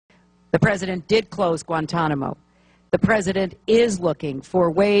The president did close Guantanamo. The president is looking for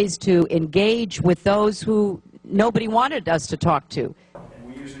ways to engage with those who nobody wanted us to talk to. And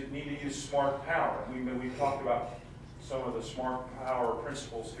we need to use smart power. We've talked about some of the smart power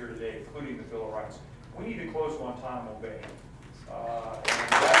principles here today, including the Bill of Rights. We need to close Guantanamo Bay.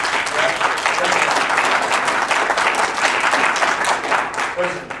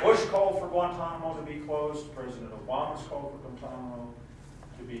 President Bush called for Guantanamo to be closed. President Obama's called for Guantanamo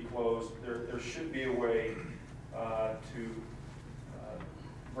to be closed. There should be a way to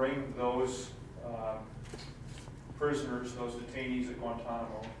bring those prisoners, those detainees at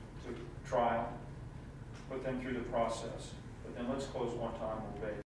Guantanamo, to trial, put them through the process. But then let's close Guantanamo Bay.